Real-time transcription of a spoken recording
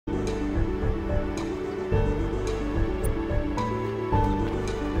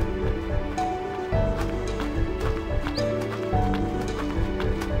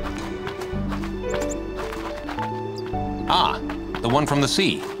one from the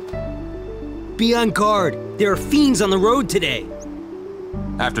sea. Be on guard. There are fiends on the road today.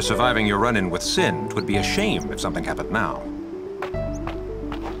 After surviving your run-in with Sin, 'twould be a shame if something happened now.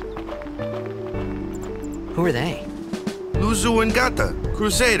 Who are they? Luzu and Gata,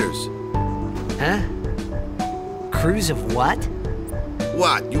 Crusaders. Huh? Crews of what?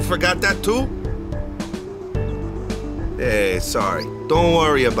 What, you forgot that too? Hey, sorry. Don't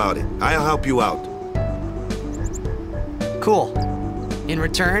worry about it. I'll help you out. Cool. In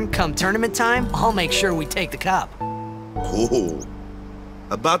return, come tournament time, I'll make sure we take the cup. Cool.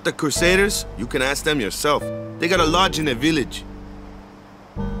 About the Crusaders, you can ask them yourself. They got a lodge in a village.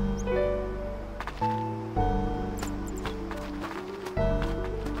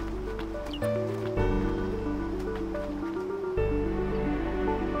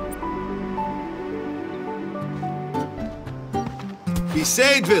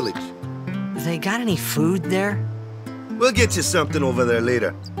 Besaid village. They got any food there? We'll get you something over there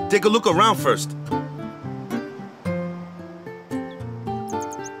later. Take a look around first.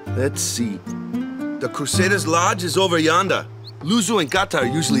 Let's see. The Crusaders' Lodge is over yonder. Luzu and Gata are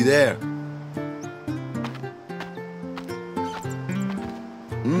usually there.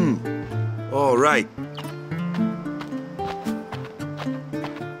 All right.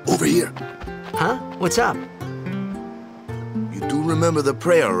 Over here. Huh? What's up? You do remember the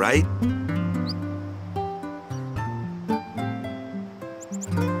prayer, right?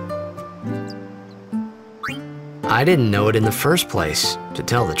 I didn't know it in the first place, to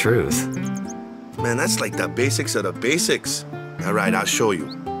tell the truth. Man, that's like the basics of the basics. All right, I'll show you.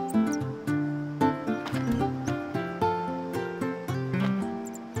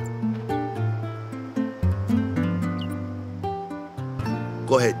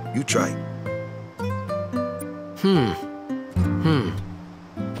 Go ahead, you try.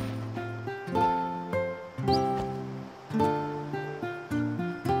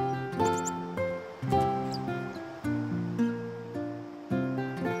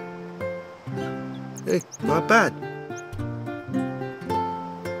 Hey, not bad.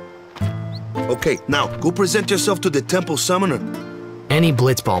 Okay, now, go present yourself to the temple summoner. Any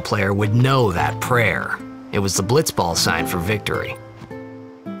blitzball player would know that prayer. It was the blitzball sign for victory.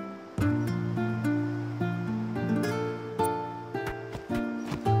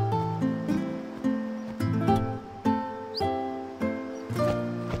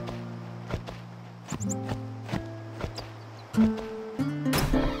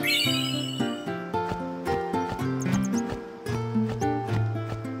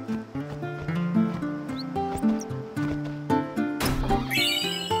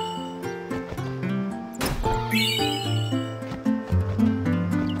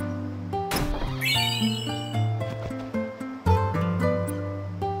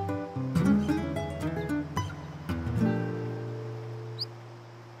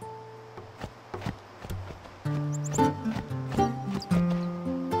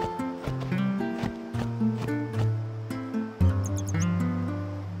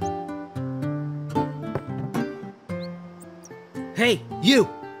 Hey, you!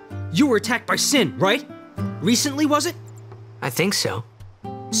 You were attacked by Sin, right? Recently, was it? I think so.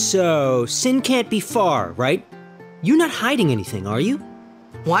 So, Sin can't be far, right? You're not hiding anything, are you?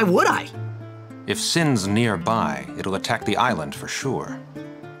 Why would I? If Sin's nearby, it'll attack the island for sure.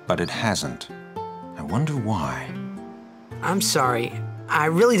 But it hasn't. I wonder why. I'm sorry. I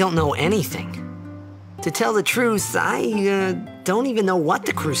really don't know anything. To tell the truth, I don't even know what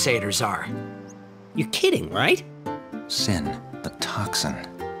the Crusaders are. You're kidding, right? Sin, the toxin.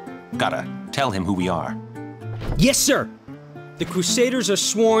 Gotta tell him who we are. Yes, sir! The Crusaders are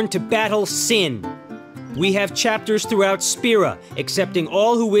sworn to battle Sin. We have chapters throughout Spira, accepting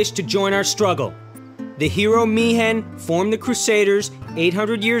all who wish to join our struggle. The hero Mihen formed the Crusaders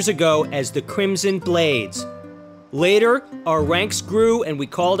 800 years ago as the Crimson Blades. Later, our ranks grew and we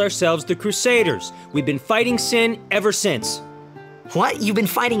called ourselves the Crusaders. We've been fighting Sin ever since. What? You've been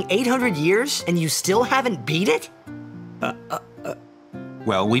fighting 800 years and you still haven't beat it?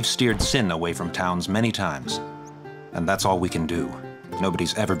 Well, we've steered Sin away from towns many times. And that's all we can do.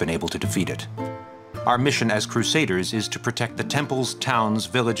 Nobody's ever been able to defeat it. Our mission as Crusaders is to protect the temples, towns,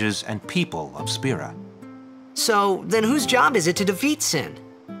 villages, and people of Spira. So, then whose job is it to defeat Sin?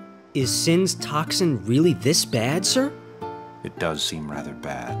 Is Sin's toxin really this bad, sir? It does seem rather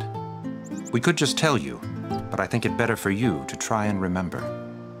bad. We could just tell you, but I think it better for you to try and remember.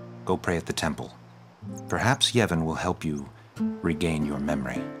 Go pray at the temple. Perhaps Yevon will help you regain your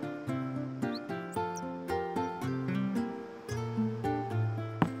memory.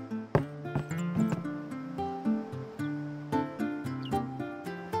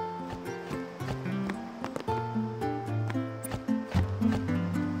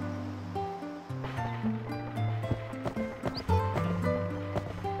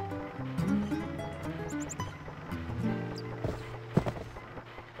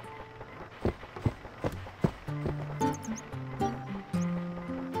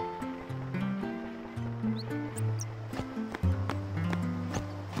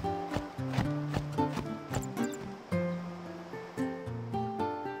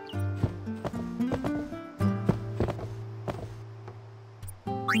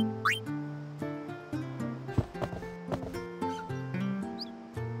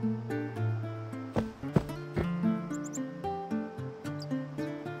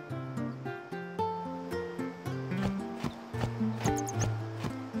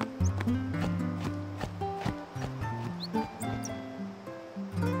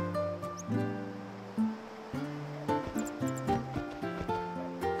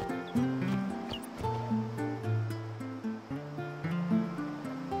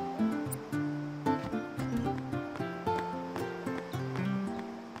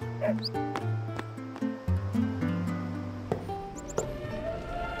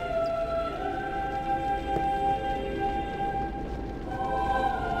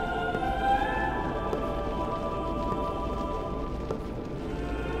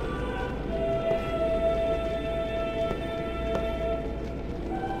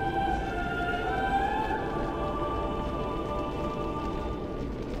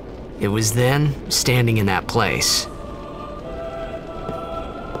 It was then, standing in that place,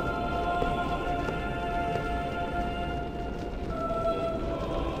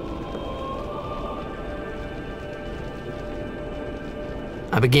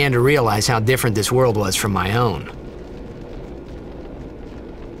 I began to realize how different this world was from my own.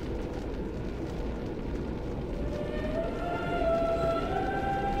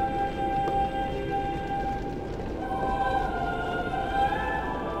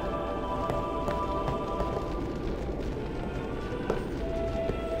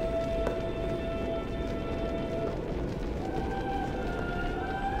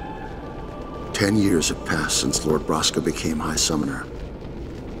 Ten years have passed since Lord Braska became High Summoner.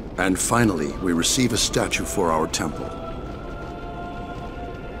 And finally, we receive a statue for our temple.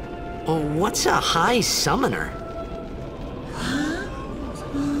 Oh, what's a High Summoner?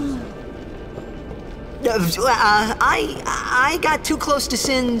 I got too close to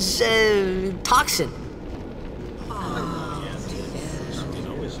Sin's, toxin.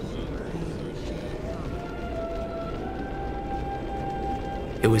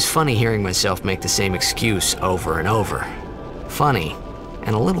 It was funny hearing myself make the same excuse over and over. Funny,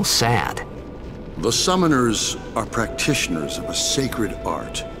 and a little sad. The Summoners are practitioners of a sacred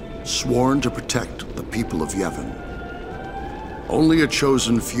art, sworn to protect the people of Yevon. Only a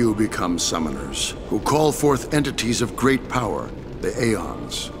chosen few become Summoners, who call forth entities of great power, the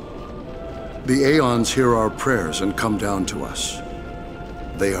Aeons. The Aeons hear our prayers and come down to us.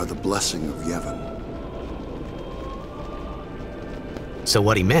 They are the blessing of Yevon. So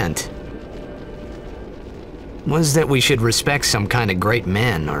what he meant was that we should respect some kind of great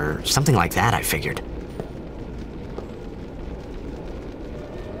men, or something like that, I figured.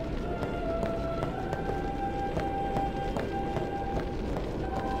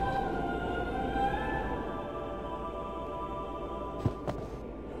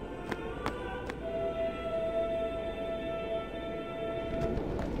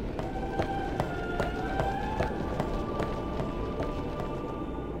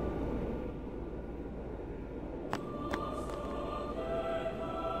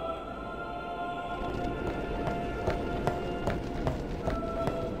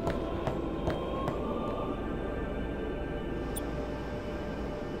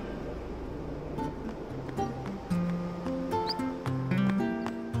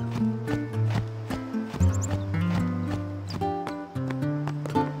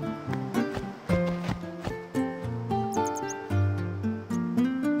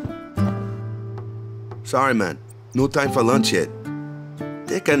 Sorry, man. No time for lunch yet.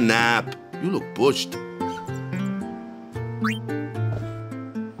 Take a nap. You look pushed.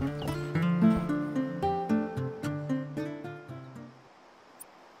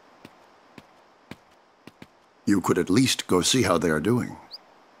 You could at least go see how they are doing.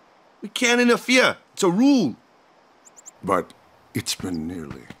 We can't interfere. It's a rule. But it's been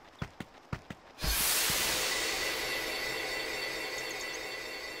nearly.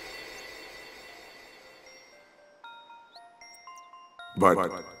 But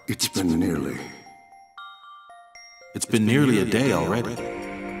it's been nearly. It's been nearly a day already.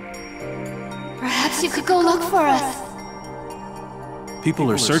 Perhaps you could go look for us.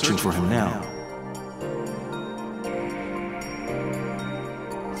 People are searching for him now.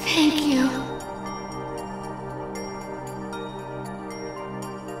 Thank you.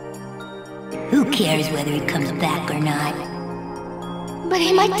 Who cares whether he comes back or not? But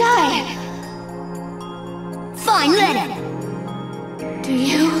he might die. Fine, let him. Do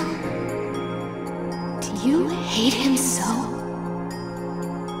you hate him so?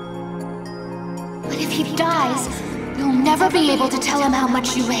 But if he dies, you'll never be able to tell him how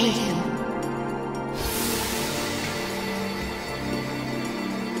much you hate him.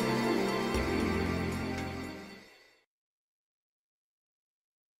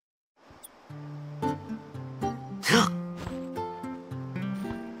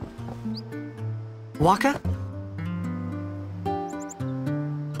 Waka?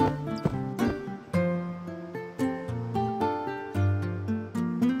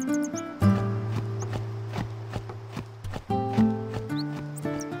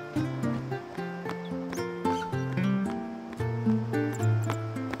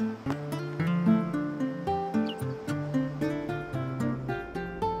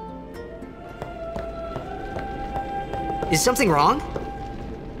 Is something wrong?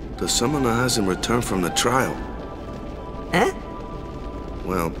 The summoner hasn't returned from the trial. Eh?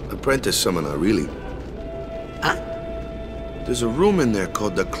 Well, apprentice summoner, really. Huh? There's a room in there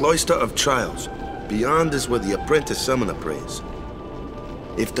called the Cloister of Trials. Beyond is where the apprentice summoner prays.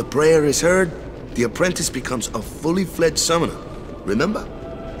 If the prayer is heard, the apprentice becomes a fully fledged summoner. Remember?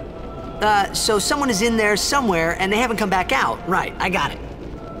 So someone is in there somewhere and they haven't come back out. Right, I got it.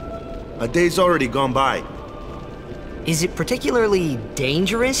 A day's already gone by. Is it particularly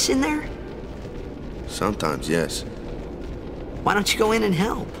dangerous in there? Sometimes, yes. Why don't you go in and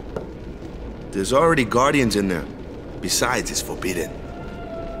help? There's already guardians in there. Besides, it's forbidden.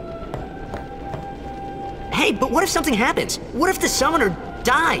 Hey, but what if something happens? What if the summoner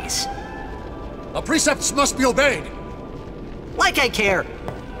dies? The precepts must be obeyed. Like I care.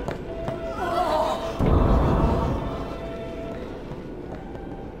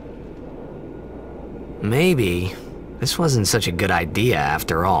 Maybe this wasn't such a good idea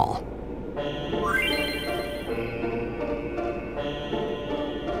after all.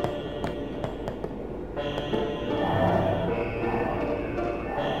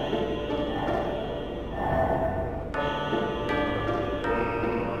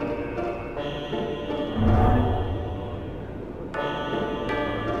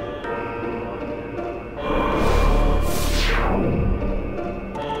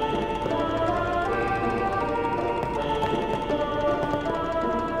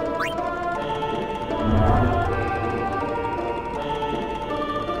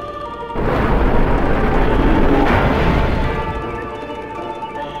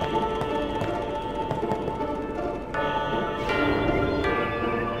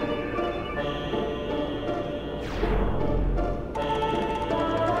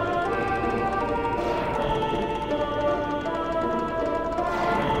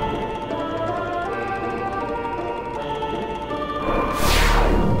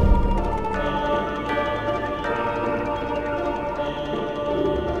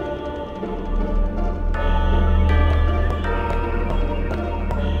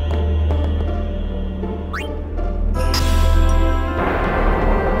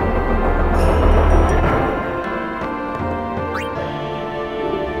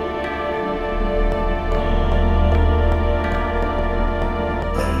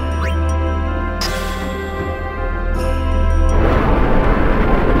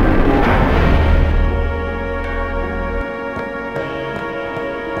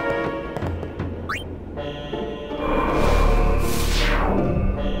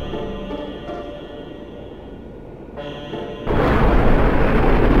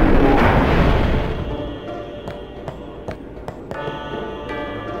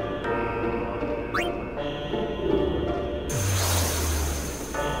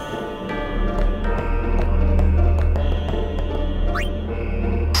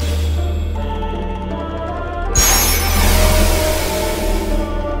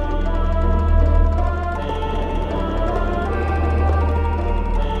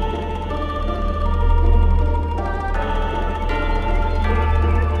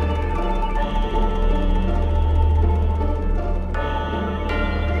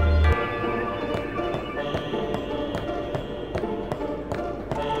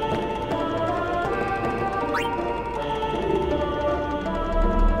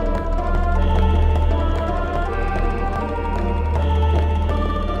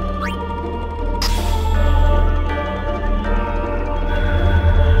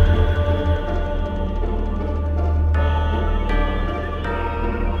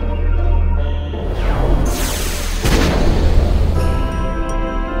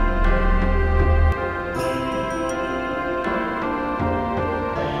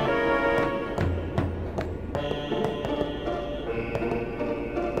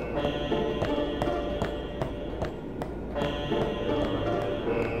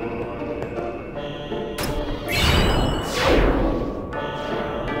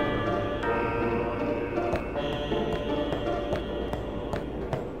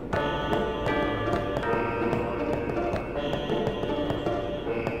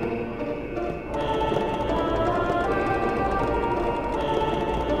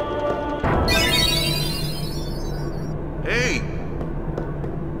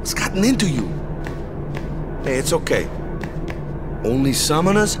 gotten into you? Hey, it's okay. Only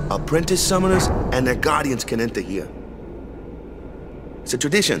summoners, apprentice summoners, and their guardians can enter here. It's a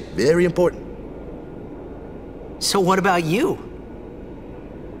tradition, very important. So what about you?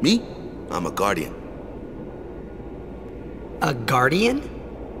 Me? I'm a guardian. A guardian?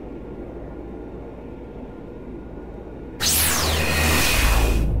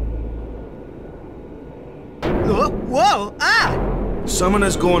 Whoa! Ow! Ah!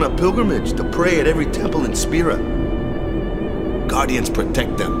 Summoners go on a pilgrimage to pray at every temple in Spira. Guardians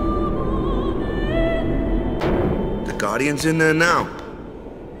protect them. The Guardian's in there now.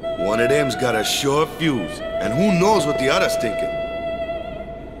 One of them's got a sure fuse, and who knows what the other's thinking.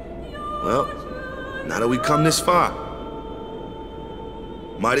 Well, now that we come this far,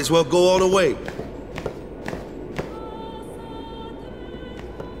 might as well go all the way.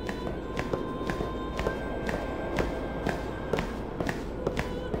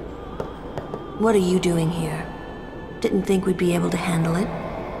 What are you doing here? Didn't think we'd be able to handle it?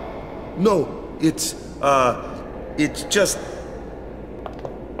 No, it's just...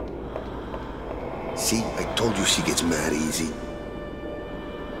 See, I told you she gets mad easy.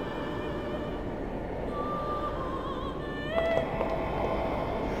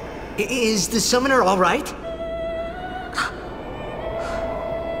 Is the summoner all right?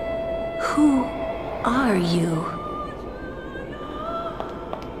 Who are you?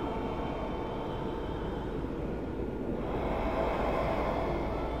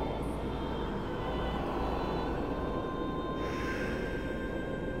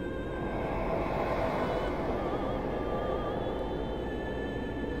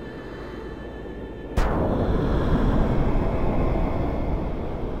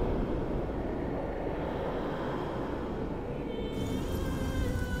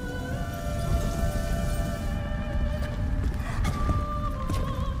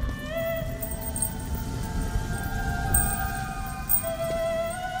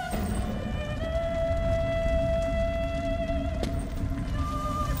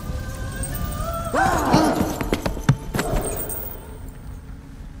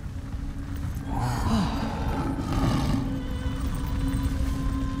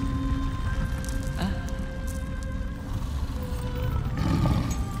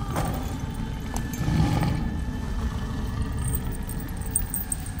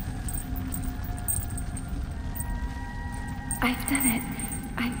 I've done it.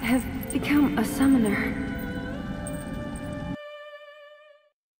 I have become a summoner.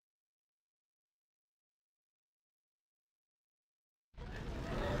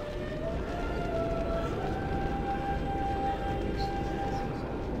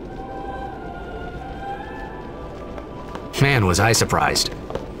 Man, was I surprised.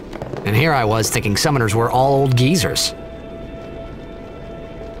 And here I was thinking summoners were all old geezers.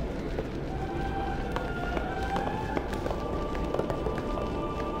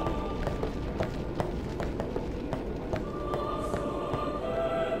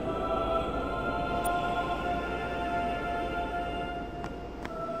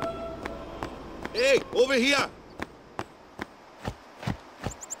 Hey, over here!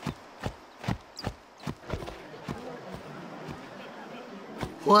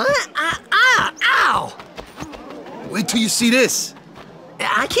 What? Ow! Wait till you see this.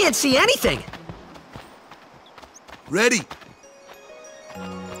 I can't see anything. Ready?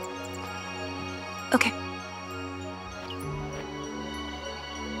 Okay.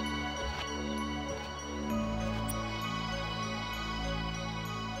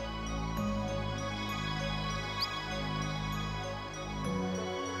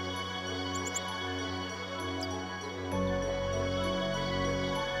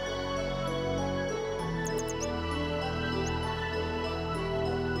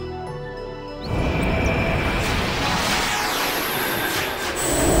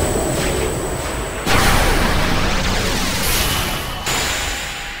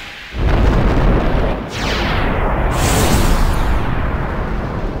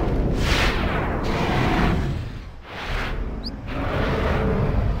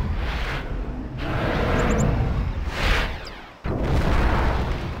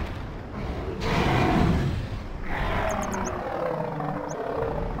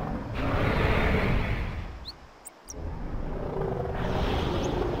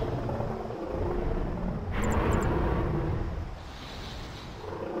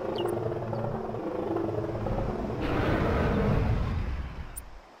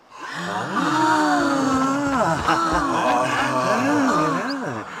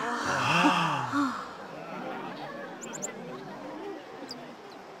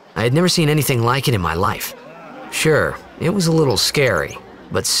 I had never seen anything like it in my life. Sure, it was a little scary,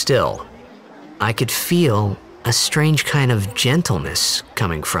 but still, I could feel a strange kind of gentleness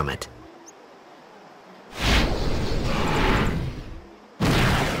coming from it.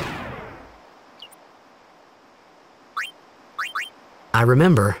 I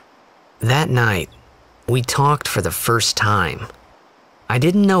remember, that night, we talked for the first time. I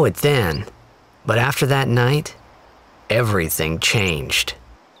didn't know it then, but after that night, everything changed.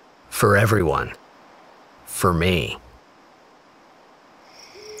 For everyone. For me.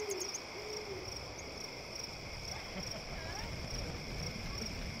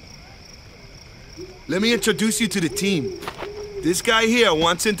 let me introduce you to the team. This guy here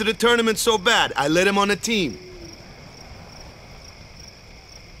wants into the tournament so bad, I let him on the team.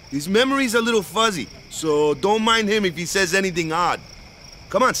 His memory's a little fuzzy, so don't mind him if he says anything odd.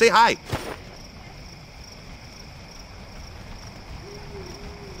 Come on, say hi.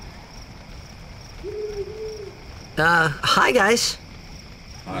 Hi guys.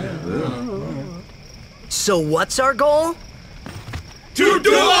 So what's our goal? To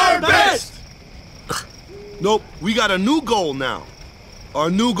do our best! Nope, we got a new goal now. Our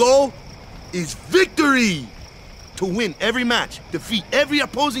new goal is victory! To win every match, defeat every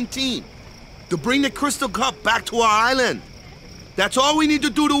opposing team, to bring the Crystal Cup back to our island. That's all we need to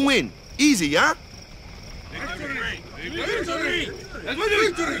do to win. Easy, huh? Victory! Victory!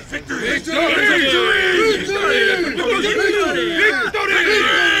 Victory! Victory!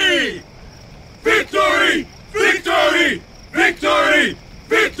 Victory! Victory! Victory!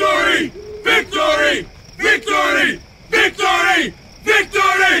 Victory! Victory! Victory! Victory!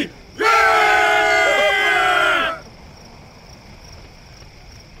 Victory! Yeah!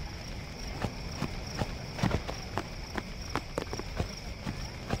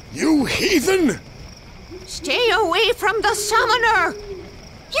 You heathen! Stay away from the summoner!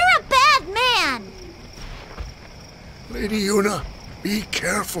 You're a bad man! Lady Una, be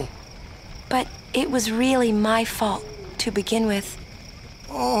careful. But it was really my fault to begin with.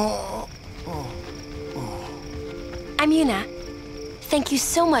 I'm Una. Thank you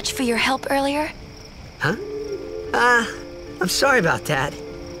so much for your help earlier. Huh? I'm sorry about that.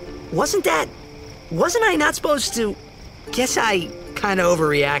 Wasn't I not supposed to... Guess I kinda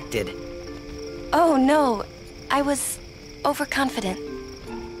overreacted. Oh no, I was overconfident.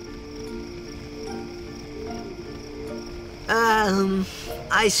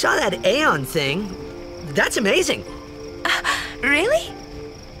 I saw that Aeon thing. That's amazing. Really?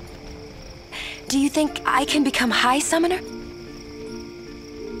 Do you think I can become High Summoner?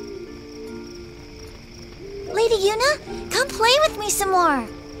 Lady Yuna, come play with me some more.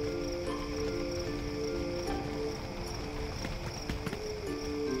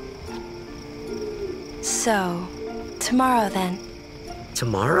 So, tomorrow then.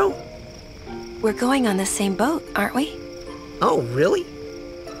 Tomorrow? We're going on the same boat, aren't we? Oh, really?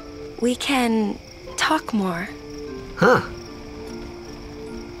 We can talk more. Huh.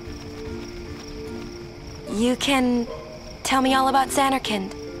 You can tell me all about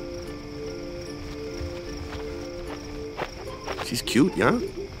Xanarkand. She's cute, yeah?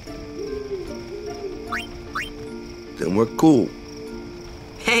 Then we're cool.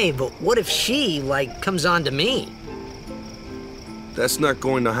 Hey, but what if she, like, comes on to me? That's not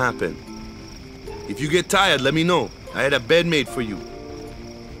going to happen. If you get tired, let me know. I had a bed made for you.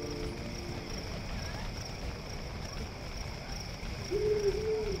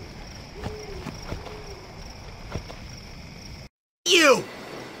 You!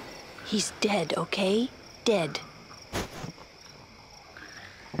 He's dead, okay? Dead.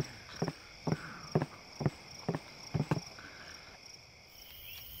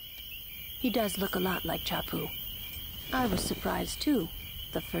 He does look a lot like Chapu. I was surprised too,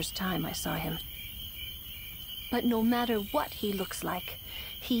 the first time I saw him. But no matter what he looks like,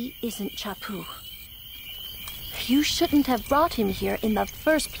 he isn't Chapu. You shouldn't have brought him here in the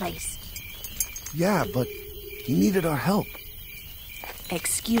first place. Yeah, but he needed our help.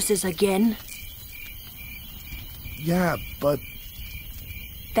 Excuses again? Yeah, but...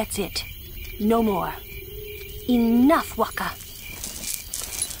 That's it. No more. Enough, Waka.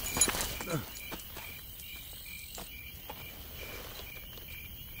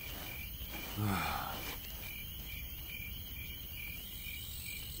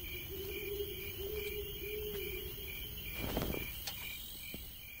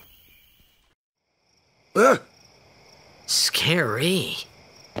 Scary.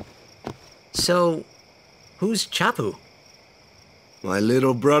 So, who's Chapu? My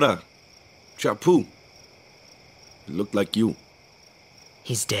little brother, Chapu. He looked like you.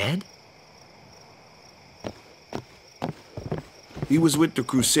 He's dead? He was with the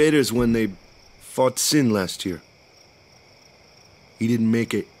Crusaders when they fought Sin last year. He didn't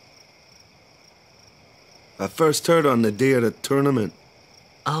make it. I first heard on the day of the tournament.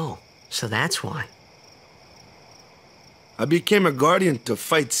 Oh, so that's why. I became a guardian to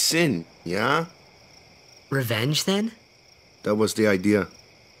fight Sin, yeah? Revenge, then? That was the idea.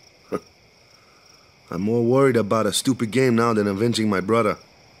 I'm more worried about a stupid game now than avenging my brother.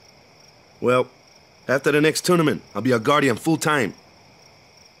 Well, after the next tournament, I'll be a guardian full-time.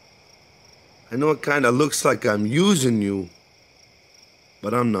 I know it kinda looks like I'm using you,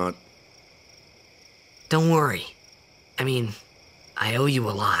 but I'm not. Don't worry. I mean, I owe you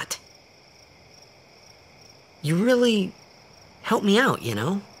a lot. You really helped me out, you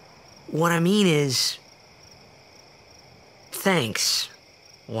know? What I mean is... Thanks,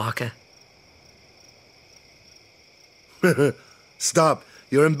 Waka. Stop.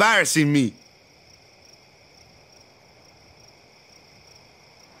 You're embarrassing me.